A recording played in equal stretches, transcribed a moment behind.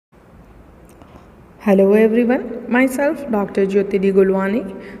Hello everyone, myself Dr. Jyoti Gulwani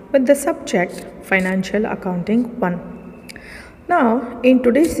with the subject Financial Accounting 1. Now, in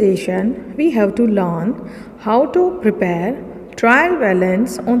today's session, we have to learn how to prepare trial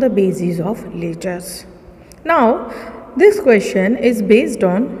balance on the basis of ledgers. Now, this question is based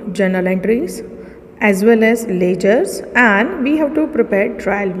on journal entries as well as ledgers, and we have to prepare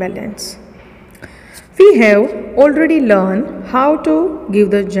trial balance. We have already learned how to give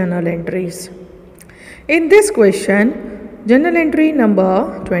the journal entries. In this question, journal entry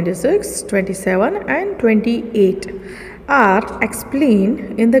number 26, 27 and 28 are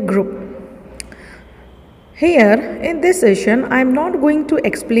explained in the group. Here in this session, I am not going to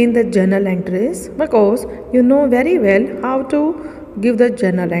explain the journal entries because you know very well how to give the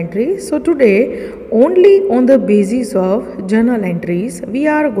journal entries. So today, only on the basis of journal entries, we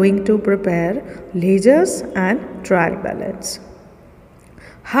are going to prepare ledgers and trial balance.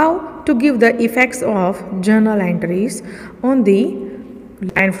 How to give the effects of journal entries on the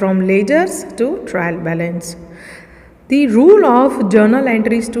and from ledgers to trial balance. The rule of journal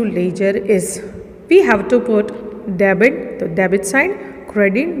entries to ledger is we have to put debit, the debit side,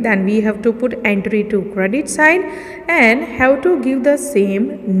 credit, then we have to put entry to credit side and have to give the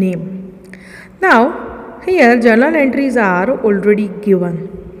same name. Now here journal entries are already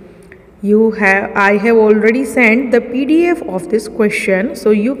given. I have already sent the PDF of this question, so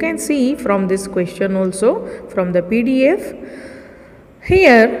you can see from this question also from the PDF.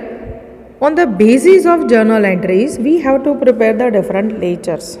 Here on the basis of journal entries, we have to prepare the different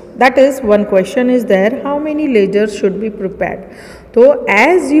ledgers. That is, one question is there, how many ledgers should be prepared? So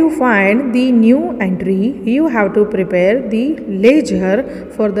as you find the new entry, you have to prepare the ledger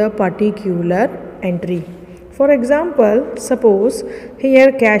for the particular entry. For example, suppose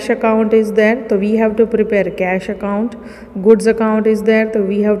here cash account is there, so we have to prepare cash account. Goods account is there, so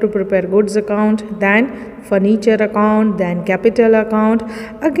we have to prepare goods account. Then furniture account, then capital account.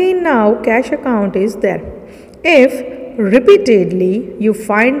 Again now cash account is there. If repeatedly you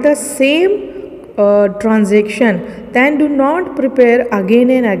find the same transaction, then do not prepare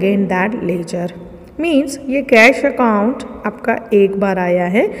again and again that ledger. Means ये cash account आपका एक बार आया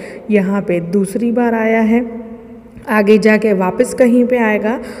है, यहाँ पे दूसरी बार आया है, आगे जाके वापस कहीं पे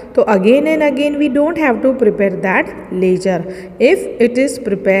आएगा, तो again and again we don't have to prepare that laser. If it is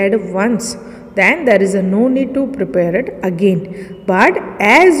prepared once, then there is no need to prepare it again. But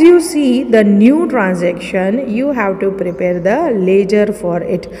as you see the new transaction, you have to prepare the ledger for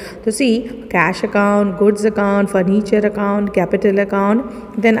it. So see, cash account, goods account, furniture account, capital account,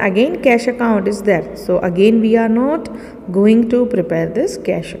 then again cash account is there. So again we are not going to prepare this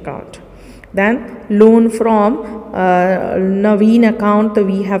cash account. Then loan from Naveen account, so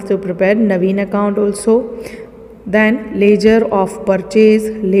we have to prepare Naveen account also. Then ledger of purchase,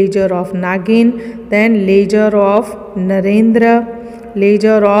 ledger of Nagin, then ledger of Narendra,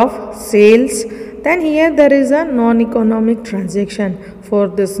 ledger of sales. Then here there is a non-economic transaction. For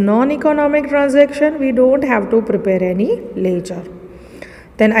this non-economic transaction, we don't have to prepare any ledger.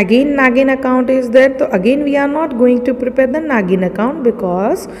 Then again Nagin account is there, so again we are not going to prepare the Nagin account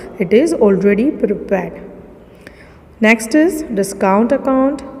because it is already prepared. Next is discount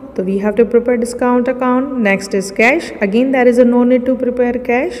account. So we have to prepare discount account. Next is cash. Again there is a no need to prepare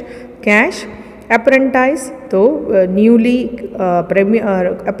cash. Cash. Apprentice. So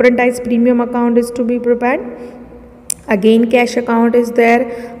apprentice premium account is to be prepared. Again cash account is there.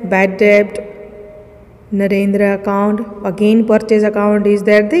 Bad debt. Narendra account. Again purchase account is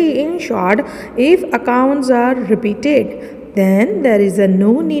there. In short, if accounts are repeated, then there is a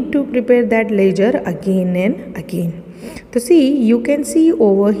no need to prepare that ledger again and again. So see, you can see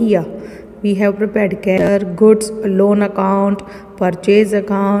over here, we have prepared cash, goods, loan account, purchase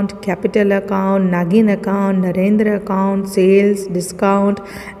account, capital account, Nagin account, Narendra account, sales, discount,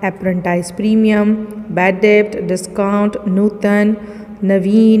 apprentice premium, bad debt, discount, Nutan,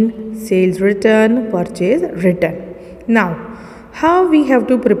 Naveen, sales return, purchase return. Now, how we have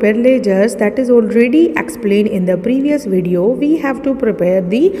to prepare ledgers, that is already explained in the previous video. We have to prepare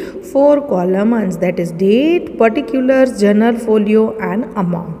the 4 columns, that is date, particulars, journal folio and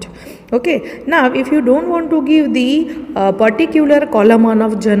amount. Okay, now if you don't want to give the particular column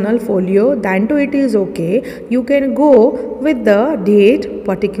of journal folio, then too it is okay. You can go with the date,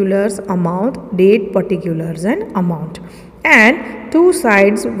 particulars, amount, date, particulars and amount. And 2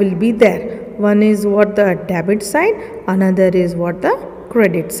 sides will be there. One is what the debit side, another is what the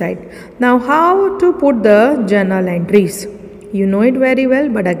credit side. Now how to put the journal entries? You know it very well,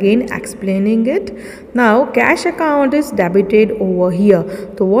 but again explaining it. Now cash account is debited over here.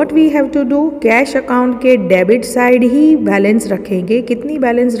 तो what we have to do, cash account के debit side ही balance रखेंगे. कितनी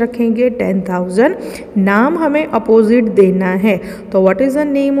balance रखेंगे? 10,000. नाम हमें opposite देना है. तो what is the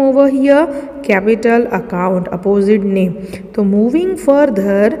name over here? Capital account, opposite name. तो moving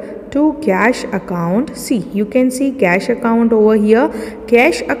further to cash account, see you can see cash account over here.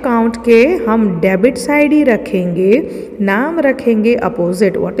 Cash account के हम डेबिट साइड ही रखेंगे, नाम रखेंगे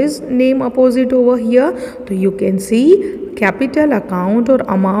opposite. What is name opposite over here? तो you can see capital account और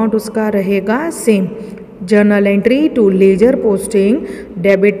amount उसका रहेगा same. Journal entry to ledger posting,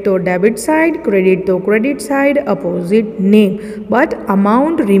 debit तो डेबिट साइड, क्रेडिट तो credit side, opposite name, but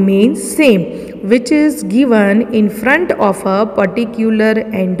amount remain same which is given in front of a particular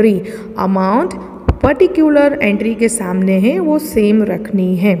entry. Amount particular entry के सामने है वो same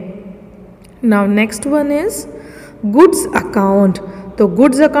रखनी है. Now next one is goods account. तो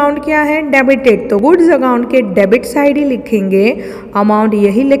goods account क्या है? डेबिटेड. तो गुड्स अकाउंट के डेबिट साइड ही लिखेंगे, अमाउंट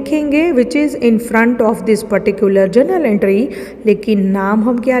यही लिखेंगे which is in front of this particular journal entry, लेकिन नाम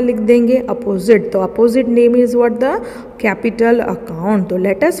हम क्या लिख देंगे? अपोजिट. तो opposite name is what? The capital account. तो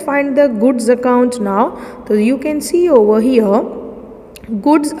let us find the goods account now. तो you can see over here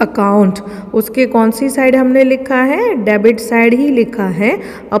goods account, उसके कौन सी साइड हमने लिखा है? डेबिट साइड ही लिखा है.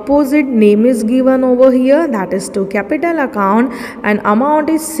 Opposite name is given over here, that is to capital account, and amount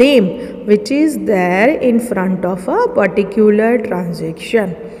is same which is there in front of a particular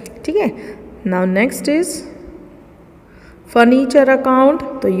transaction. ठीक है. Now next is furniture account.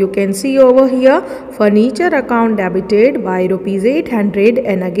 So you can see over here furniture account debited by rupees 800,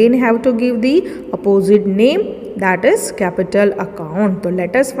 and again have to give the opposite name, that is capital account. So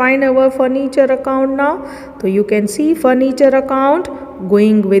let us find our furniture account now. So you can see furniture account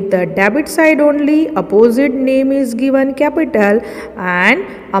going with the debit side only, opposite name is given capital, and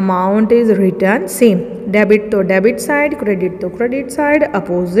amount is written same. Debit to debit side, credit to credit side,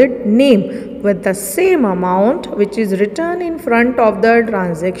 opposite name with the same amount which is written in front of the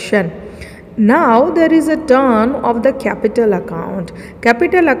transaction. Now there is a turn of the capital account.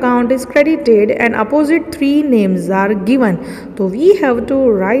 Capital account is credited and opposite three names are given. So we have to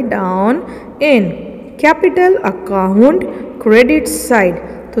write down in capital account credit side.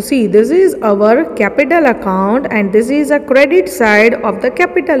 So see, this is our capital account and this is a credit side of the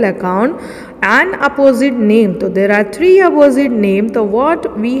capital account and opposite name. So there are three opposite names. So what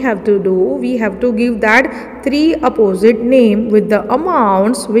we have to do, we have to give that three opposite name with the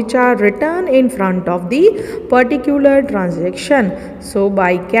amounts which are written in front of the particular transaction. So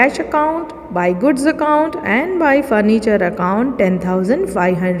by cash account, by goods account and by furniture account,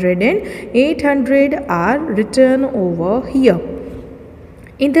 10,500 and 800 are written over here.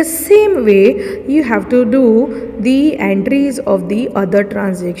 In the same way, you have to do the entries of the other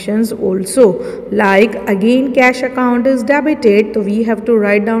transactions also. Like again cash account is debited, so we have to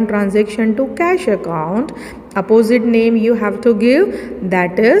write down transaction to cash account. Opposite name you have to give,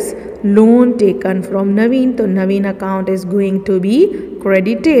 that is loan taken from Naveen. So Naveen account is going to be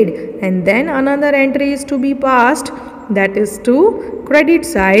credited, and then another entry is to be passed, that is to credit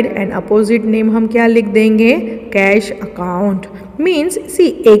side, and opposite name हम क्या लिख देंगे? Cash account. Means सी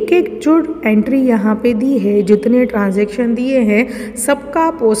एक एक जो entry यहाँ पे दी है, जितने ट्रांजेक्शन दिए हैं सबका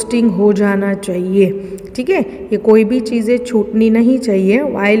पोस्टिंग हो जाना चाहिए. ठीक है, ये कोई भी चीज़ें छूटनी नहीं चाहिए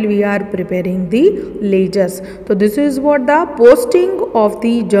while we are preparing the ledgers. तो this is what the posting of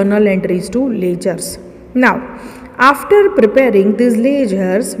the journal entries to ledgers. Now after preparing these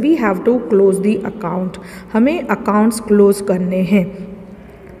ledgers we have to close the account. हमें accounts close करने हैं.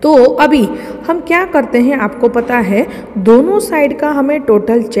 तो अभी हम क्या करते हैं, आपको पता है दोनों साइड का हमें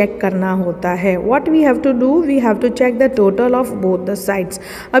टोटल चेक करना होता है. What we have to do, we have to check the total of both the sides.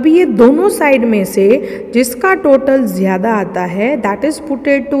 अभी ये दोनों साइड में से जिसका टोटल ज़्यादा आता है that is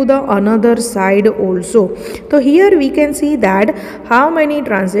putted to the another side also. तो here we can see that how many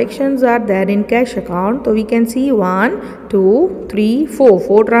transactions are there in cash account. तो we can see 1 2 3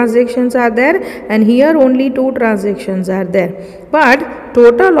 4 transactions are there, and here only 2 transactions are there, but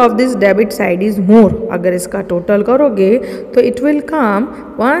total of this debit side is more. अगर इसका total करोगे तो it will come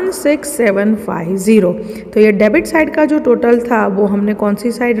 16750. तो ये debit side का जो total था वो हमने कौन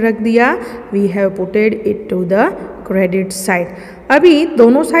सी साइड रख दिया? We have putted it to the credit side. अभी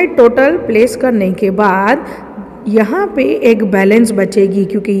दोनों साइड टोटल प्लेस करने के बाद यहाँ पे एक बैलेंस बचेगी,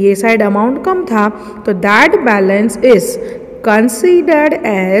 क्योंकि ये साइड अमाउंट कम था, तो that balance is considered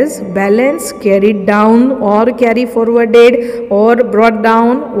as balance carried down or carry forwarded or brought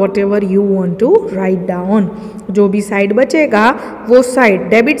down, whatever you want to write down. जो भी साइड बचेगा वो साइड,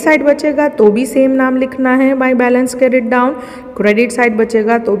 डेबिट साइड बचेगा तो भी सेम नाम लिखना है by balance carried down, credit side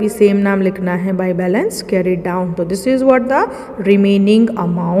बचेगा तो भी सेम नाम लिखना है बाय बैलेंस कैरिड डाउन. तो this is what the remaining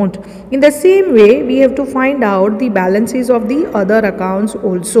amount. In the same way we have to find out the balances of the other accounts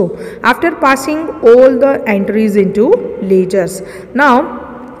also after passing all the entries into ledgers. Now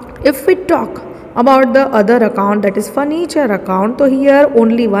if we talk about the other account, that is furniture account, तो here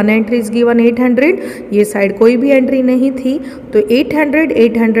only one entry is given 800. ये side कोई भी entry नहीं थी तो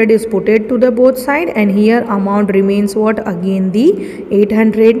 800 is put to the both side and here amount remains what, again the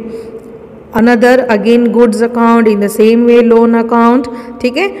 800. Another again goods account, in the same way loan account,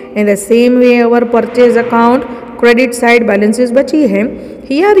 ठीक है, in the same way our purchase account, credit side balances बची है.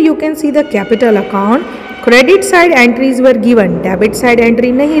 Here you can see the capital account, credit side entries were given, debit side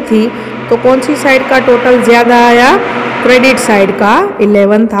entry नहीं थी तो कौन सी side का total ज़्यादा आया, क्रेडिट साइड का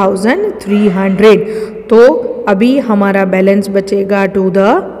 11,300. तो अभी हमारा बैलेंस बचेगा टू द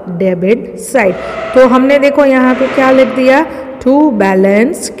डेबिट साइड. तो हमने देखो यहाँ पे क्या लिख दिया, टू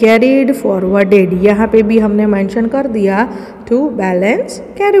बैलेंस कैरीड फॉरवर्डेड, यहाँ पे भी हमने मेंशन कर दिया to balance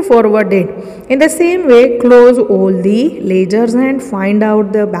carry forwarded. In the same way close all the ledgers and find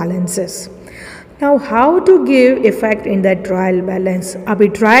out the balances. Now how to give effect in that trial balance. अभी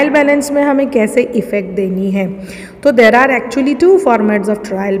trial balance में हमें कैसे effect देनी है, तो there are actually two formats of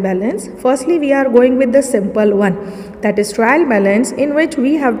trial balance. Firstly we are going with the simple one, that is trial balance, in which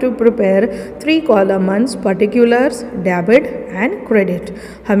we have to prepare 3 columns, particulars, debit and credit.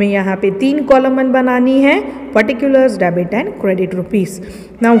 हमें यहाँ पे 3 column बनानी है, particulars, debit and credit rupees.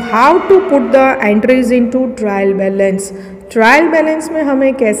 Now how to put the entries into trial balance. Trial balance में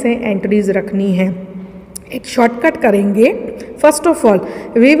हमें कैसे entries रखनी है, एक शॉर्टकट करेंगे. First of all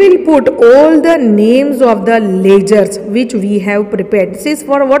we will put all the names of the ledgers which we have prepared. This is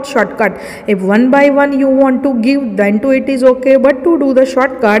for what, shortcut. If one by one you want to give then to it is okay, but to do the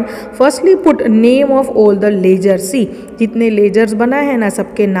shortcut firstly put name of all the ledgers. सी जितने ledgers बनाए हैं ना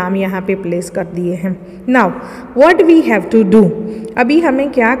सबके नाम यहाँ पे place कर दिए हैं. Now what we have to do, अभी हमें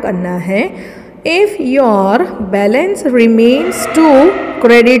क्या करना है, if your balance remains to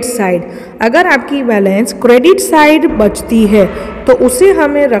credit side, अगर आपकी बैलेंस क्रेडिट साइड बचती है तो उसे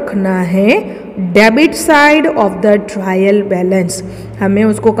हमें रखना है debit side of the trial balance. हमें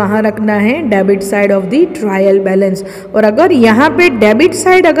उसको कहाँ रखना है, debit side of the trial balance. और अगर यहाँ पे डेबिट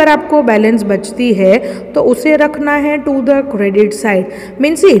साइड अगर आपको बैलेंस बचती है तो उसे रखना है to the credit side.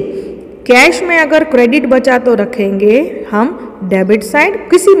 Means cash में अगर क्रेडिट बचा तो रखेंगे हम डेबिट साइड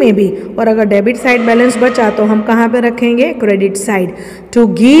किसी में भी, और अगर डेबिट साइड बैलेंस बचा तो हम कहाँ पे रखेंगे, credit side. To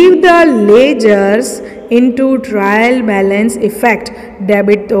give the ledgers into trial balance effect,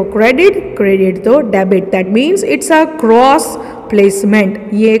 debit तो क्रेडिट, क्रेडिट तो debit, that means it's a cross placement.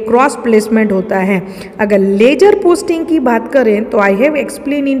 ये क्रॉस प्लेसमेंट होता है. अगर लेजर पोस्टिंग की बात करें तो I have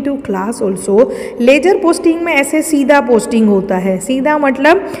explain in to class also. Ledger posting में ऐसे सीधा पोस्टिंग होता है. सीधा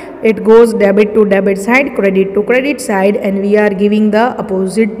मतलब it goes debit to debit side, credit to credit side and we are giving the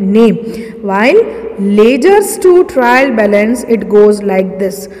opposite name. While ledgers to trial balance it goes like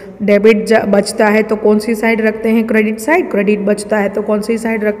this. Debit बचता है तो कौन सी साइड रखते हैं, क्रेडिट साइड. क्रेडिट बचता है तो कौन सी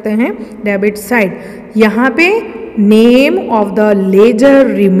साइड रखते हैं, डेबिट साइड. यहाँ पे name of the laser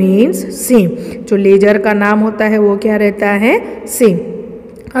remains same. जो लेजर का नाम होता है वो क्या रहता है, सेम.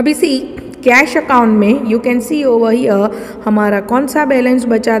 अभी सी कैश अकाउंट में you can see over here हमारा कौन सा बैलेंस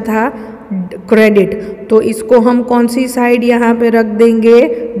बचा था, क्रेडिट. तो इसको हम कौन सी साइड यहाँ पे रख देंगे,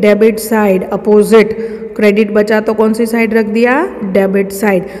 डेबिट साइड. अपोजिट क्रेडिट बचा तो कौन सी साइड रख दिया, डेबिट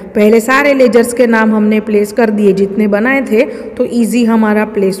साइड. पहले सारे लेजर्स के नाम हमने प्लेस कर दिए जितने बनाए थे तो इजी हमारा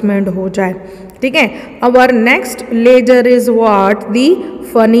प्लेसमेंट हो जाए. ठीक है. Our next laser is what, the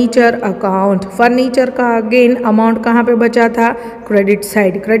furniture account. Furniture का अगेन अमाउंट कहाँ पे बचा था, क्रेडिट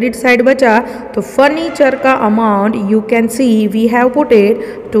साइड. क्रेडिट साइड बचा तो फर्नीचर का amount you can see we have put it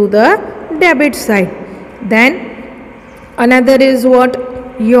to the debit side. Then another is what,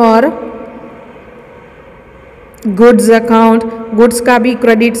 your goods account. Goods का भी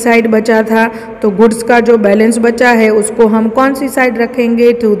क्रेडिट साइड बचा था तो गुड्स का जो बैलेंस बचा है उसको हम कौन सी साइड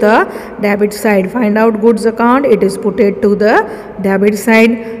रखेंगे, to the debit side. Find out goods account, it is putted to the debit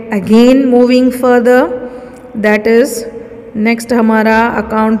side. Again moving further, that is next हमारा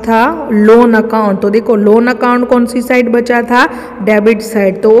अकाउंट था लोन अकाउंट. तो देखो लोन अकाउंट कौन सी साइड बचा था, डेबिट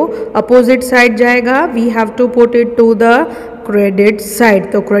साइड. तो अपोजिट साइड जाएगा, we have to put it to the credit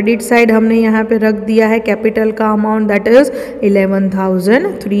side. तो क्रेडिट साइड हमने यहाँ पे रख दिया है कैपिटल का अमाउंट, दैट इज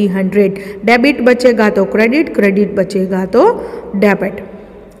 11,300. डेबिट बचेगा तो क्रेडिट, क्रेडिट बचेगा तो डेबिट.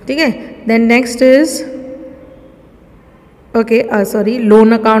 ठीक है. Then next is okay sorry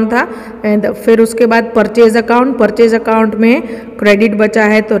loan account था, एंड फिर उसके बाद परचेज अकाउंट में क्रेडिट बचा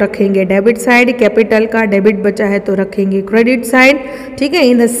है तो रखेंगे डेबिट साइड, कैपिटल का डेबिट बचा है तो रखेंगे क्रेडिट साइड, ठीक है।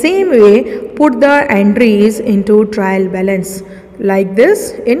 In the same way put the entries into trial balance like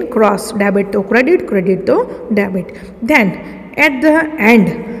this in cross, debit तो क्रेडिट, क्रेडिट तो debit. Then at the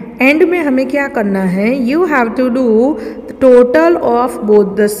end में हमें क्या करना है, you have to do total of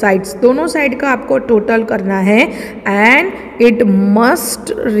both the sides, दोनों side का आपको टोटल करना है, and it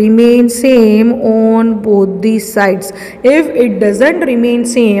must remain same on both the sides. If it doesn't remain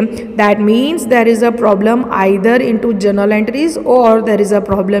same that means there is a problem either in to journal entries और there is a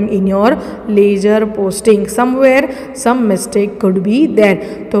problem in your ledger posting, somewhere some mistake could be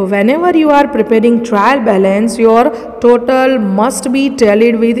there. तो when ever you are preparing trial balance your total must be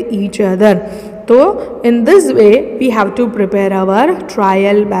tallied with each other. So in this way we have to prepare our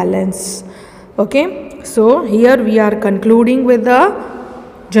trial balance. Okay, so here we are concluding with the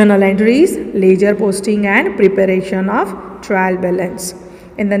journal entries, ledger posting and preparation of trial balance.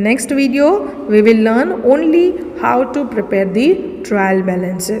 In the next video we will learn only how to prepare the trial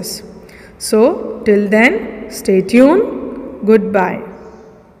balances. So till then stay tuned. Goodbye.